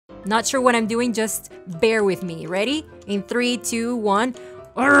Not sure what I'm doing, just bear with me. Ready? In 3, 2, 1.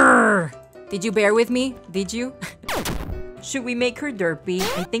 Urgh! Did you bear with me? Did you? Should we make her derpy?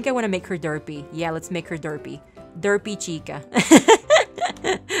 I think I want to make her derpy. Yeah, let's make her derpy. Derpy chica.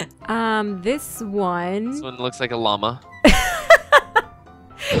 This one... This one looks like a llama.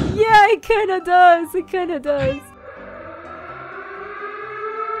 Yeah, it kind of does. It kind of does.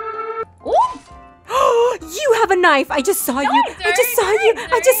 Oh! You have a knife. I just saw you. I just saw you.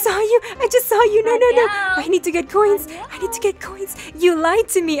 I just saw you. I just saw you. No, no, no. I need to get coins. I need to get coins. You lied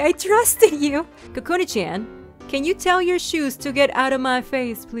to me. I trusted you. Kokona-chan, can you tell your shoes to get out of my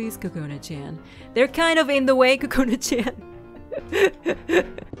face, please, Kokona-chan? They're kind of in the way, Kokona-chan.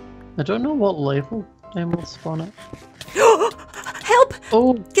 I don't know what level I will spawn it. Help!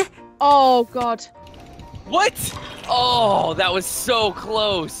 Oh. Oh, God. What? Oh, that was so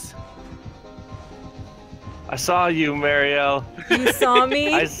close. I saw you, Mariel. You saw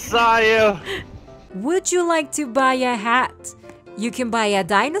me? I saw you. Would you like to buy a hat? You can buy a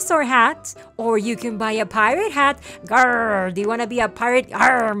dinosaur hat, or you can buy a pirate hat. Grr, do you want to be a pirate?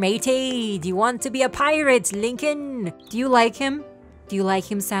 Grr, matey. Do you want to be a pirate, Lincoln? Do you like him? Do you like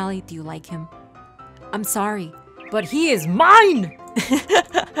him, Sally? Do you like him? I'm sorry, but he is mine!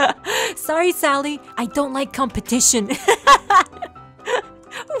 Sorry, Sally. I don't like competition.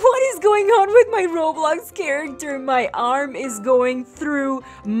 What is going on with my Roblox character? My arm is going through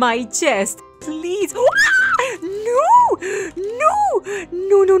my chest. Please. No! No!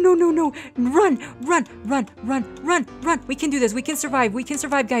 No, no, no, no, no. Run, run, run, run, run, run. We can do this. We can survive. We can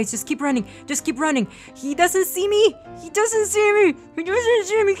survive, guys. Just keep running. Just keep running. He doesn't see me. He doesn't see me. He doesn't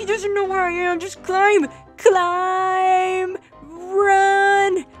see me. He doesn't know where I am. Just climb. Climb.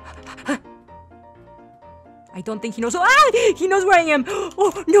 Run. I don't think he knows. Ah! He knows where I am.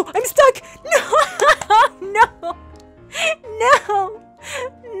 Oh, no. I'm stuck. No. No. No.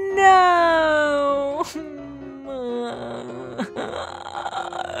 No.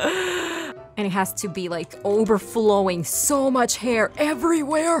 And it has to be like overflowing. So much hair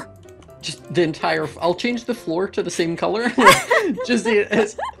everywhere. Just the entire... I'll change the floor to the same color. Just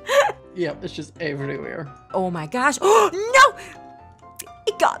it's... Yeah, it's just everywhere. Oh my gosh. Oh, no.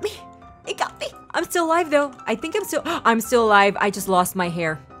 It got me. It got me. I'm still alive though. I think I'm still alive. I just lost my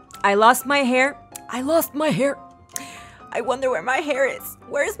hair. I lost my hair. I lost my hair. I wonder where my hair is.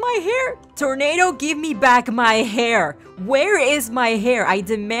 Where's my hair? Tornado, give me back my hair. Where is my hair? I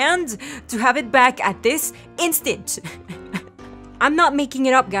demand to have it back at this instant. I'm not making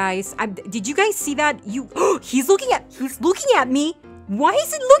it up, guys. Did you guys see that? He's looking at me. Why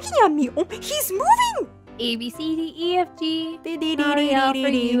is it looking at me? Oh, he's moving. A, B, C, D, E, F, G. Mariel for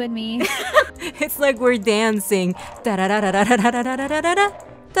you and me. It's like we're dancing. Da da da da da da da da da da da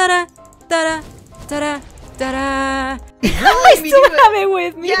da da da da. I still have it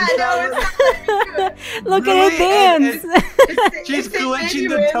with me. Yeah, no, look at it dance. She's glitching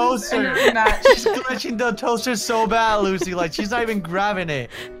the toaster. She's glitching the toaster so bad, Lucy. Like, she's not even grabbing it.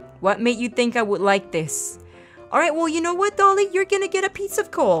 What made you think I would like this? Alright, well, you know what, Dolly? You're gonna get a piece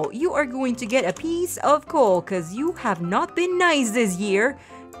of coal. You are going to get a piece of coal because you have not been nice this year.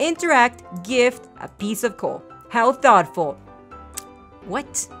 Interact, gift, a piece of coal. How thoughtful.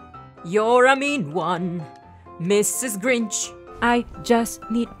 What? You're a mean one, Mrs. Grinch. I just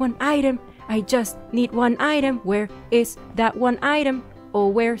need one item. I just need one item. Where is that one item? Oh,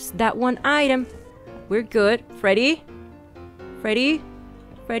 where's that one item? We're good. Freddy? Freddy?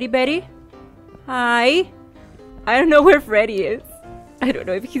 Freddy Betty? Hi? I don't know where Freddy is. I don't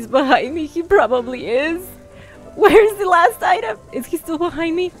know if he's behind me. He probably is. Where's the last item? Is he still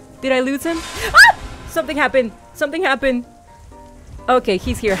behind me? Did I lose him? Ah! Something happened. Something happened. Okay,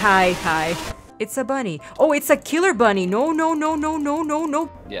 he's here. Hi, hi. It's a bunny. Oh, it's a killer bunny. No, no, no, no, no, no,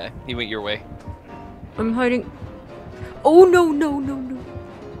 no. Yeah, he went your way. I'm hiding. Oh, no, no, no, no.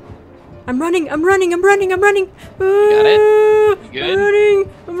 I'm running. I'm running. I'm running. I'm running. You got it? You good? I'm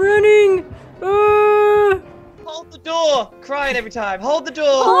running. I'm running. Hold the door! Crying every time. Hold the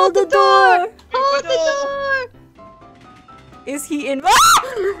door! Hold the door! Hold the door! Is he in?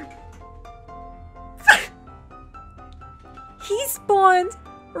 He spawned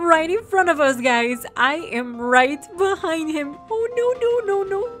right in front of us, guys. I am right behind him. Oh, no, no, no,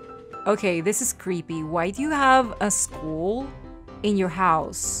 no. Okay, this is creepy. Why do you have a school in your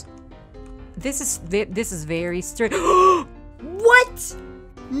house? This is very strange. What?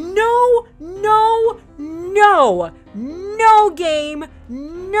 No, no, no, no game,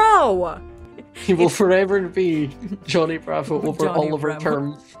 no. He will forever be Johnny Bravo over Johnny all of our Bravo.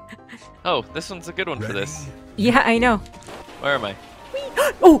 terms. Oh, this one's a good one for this. Yeah, I know. Where am I?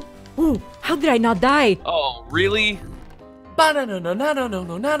 Oh, oh, how did I not die? Oh, really? I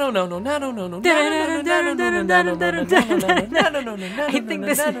think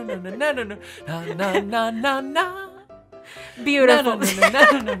this beautiful.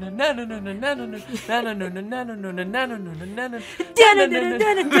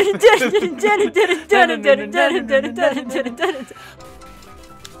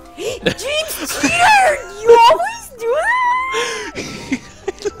 Jinx, cheater! You always do that?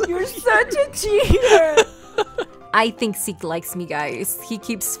 You're such a cheater. I think Zeke likes me, guys. He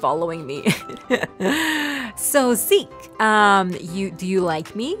keeps following me. So Zeke, do you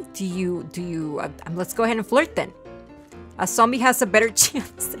like me? Do you? Let's go ahead and flirt then. A zombie has a better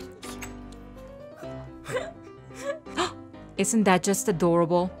chance than you. Isn't that just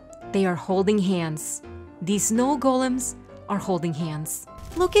adorable? They are holding hands. These snow golems are holding hands.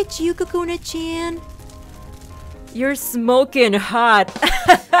 Look at you, Kakuna-chan. You're smoking hot.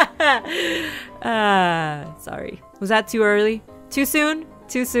 Sorry. Was that too early? Too soon?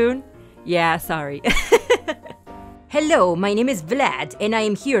 Too soon? Yeah, sorry. Hello, my name is Vlad, and I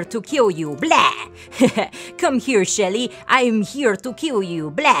am here to kill you. Blah! Come here, Shelly. I am here to kill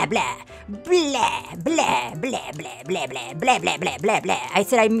you. Blah, blah. Blah, blah, blah, blah, blah, blah, blah, blah, blah, blah, blah. I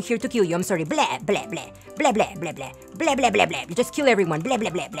said I'm here to kill you. I'm sorry. Blah, blah, blah. Blah, blah, blah, blah. Blah, blah, blah, blah. You just kill everyone. Blah, blah,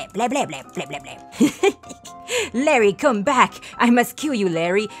 blah, blah, blah, blah, blah, blah, blah, blah. Larry, come back. I must kill you,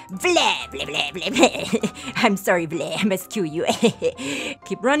 Larry. Blah, blah, blah, blah, blah. I'm sorry, blah. I must kill you.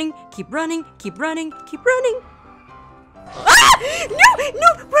 Keep running, keep running, keep running, keep running. Ah! No!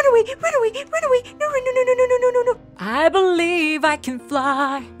 Run away! Run away! Run away! No! I believe I can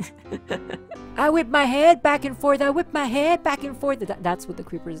fly. I whip my head back and forth. I whip my head back and forth. That's what the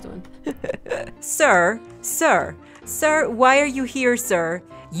creeper is doing. Sir, why are you here, sir?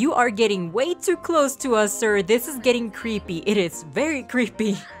 You are getting way too close to us, sir. This is getting creepy. It is very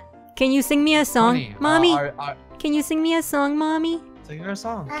creepy. Can you sing me a song, Honey, Mommy? Can you sing me a song, Mommy? Sing her a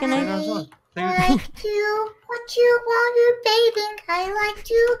song. Can I? Sing her a song. I like to watch you while you're bathing. I like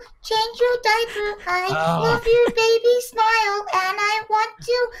to change your diaper. I love your baby smile, and I want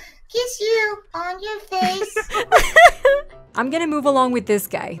to kiss you on your face. I'm gonna move along with this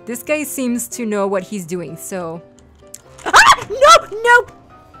guy. This guy seems to know what he's doing, so... Ah! No!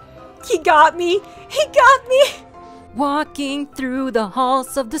 He got me! He got me! Walking through the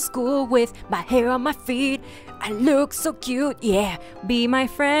halls of the school with my hair on my feet. I look so cute, yeah. Be my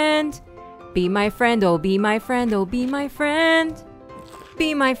friend. Be my friend, oh be my friend, oh be my friend.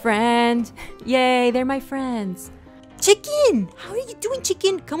 Be my friend. Yay, they're my friends. Chicken! How are you doing,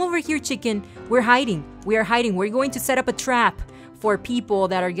 Chicken? Come over here, Chicken. We're hiding. We are hiding. We're going to set up a trap for people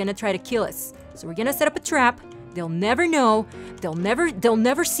that are gonna try to kill us. So we're gonna set up a trap. They'll never know. They'll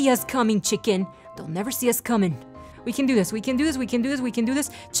never see us coming, Chicken. They'll never see us coming. We can do this. We can do this. We can do this. We can do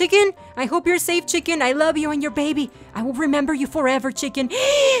this. Chicken, I hope you're safe, Chicken. I love you and your baby. I will remember you forever, Chicken.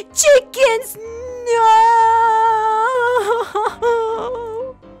 Chickens, no!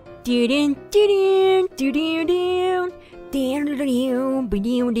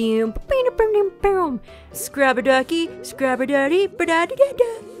 Scrub-a-ducky, scrub-a-duddy,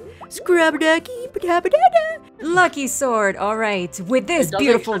 ba-da-da-da-da. Scrub-a-ducky, ba-da-ba-da-da. Lucky sword. All right. With this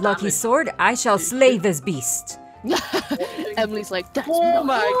beautiful lucky sword, I shall slay this beast. Emily's like, that's Oh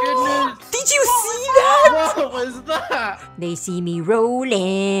my goodness! Did you see that? What was that? They see me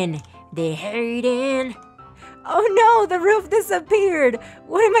rolling. They're hurting. Oh no, the roof disappeared.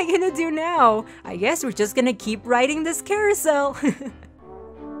 What am I gonna do now? I guess we're just gonna keep riding this carousel.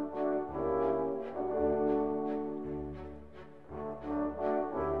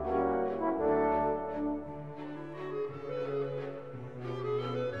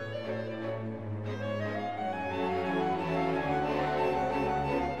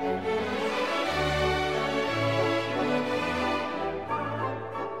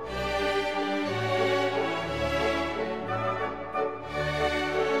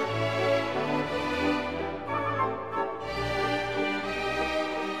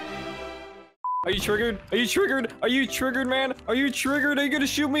 Are you triggered? Are you triggered? Are you triggered, man? Are you triggered? Are you gonna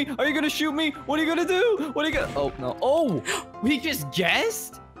shoot me? Are you gonna shoot me? What are you gonna do? What are you gonna... Oh, no. Oh, he just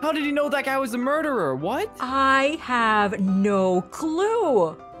guessed? How did he know that guy was the murderer? What? I have no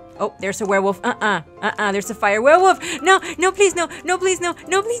clue. Oh, there's a werewolf. There's a fire werewolf. No, please, no, please, no, please, no,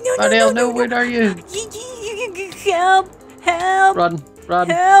 Mariel, no, where are you? Help, Run.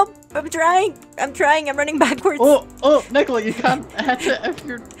 help. I'm trying, I'm running backwards. Oh, Nicola, you can't hit it if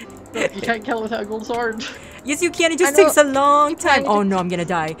you're... You can't kill it with a gold sword. Yes, you can. It just takes a long time. Oh no, I'm gonna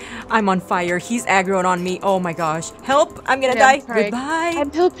die. I'm on fire. He's aggroed on me. Oh my gosh. Help! I'm gonna die. Goodbye. I'm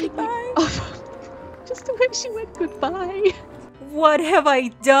helping Goodbye. you. Oh, just the way she went goodbye. What have I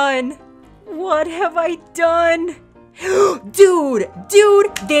done? What have I done? Dude,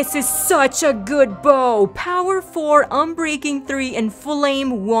 this is such a good bow. Power 4, Unbreaking 3, and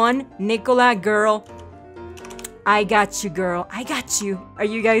Flame 1. Nicola, girl. I got you, girl. I got you. Are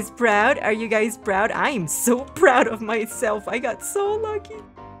you guys proud? Are you guys proud? I am so proud of myself. I got so lucky.